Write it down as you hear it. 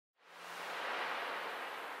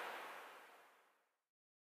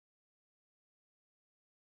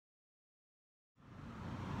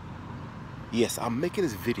Yes, I'm making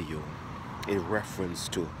this video in reference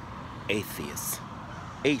to atheists.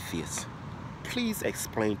 Atheists, please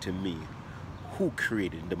explain to me who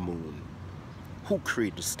created the moon, who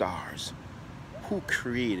created the stars, who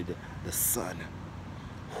created the sun,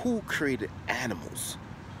 who created animals,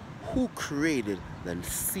 who created the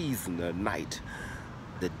season, the night,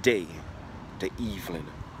 the day, the evening,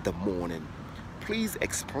 the morning. Please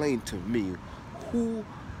explain to me who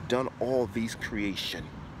done all these creation.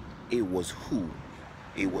 It was who.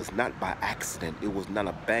 It was not by accident. It was not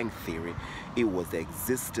a bang theory. It was the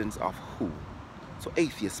existence of who. So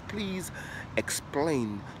atheists, please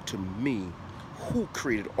explain to me who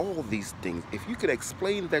created all these things. If you could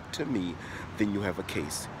explain that to me, then you have a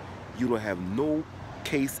case. You don't have no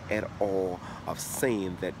case at all of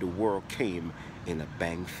saying that the world came in a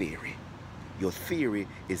bang theory. Your theory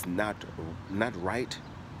is not right,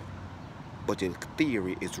 but your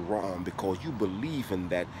theory is wrong because you believe in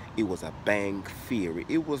that it was a bang theory.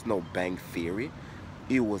 It was no bang theory.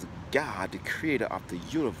 It was God, the creator of the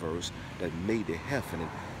universe, that made the heaven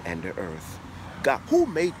and the earth. God, who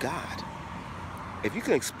made God? If you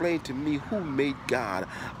can explain to me who made God,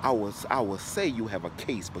 I will say you have a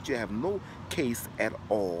case, but you have no case at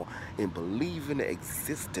all in believing the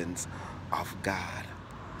existence of God.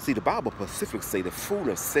 See, the Bible specifically say the fruit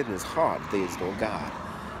of sin in his heart, there is no God.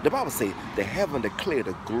 The Bible says the heaven declare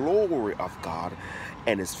the glory of God,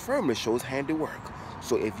 and his firmly shows handiwork.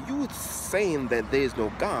 So if you're saying that there is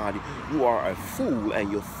no God, you are a fool,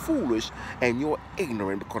 and you're foolish, and you're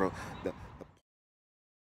ignorant because of the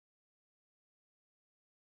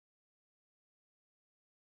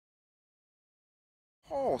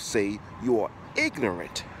Paul say you are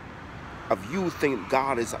ignorant of you think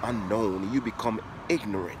God is unknown, and you become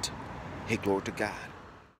ignorant. Hey, glory to God.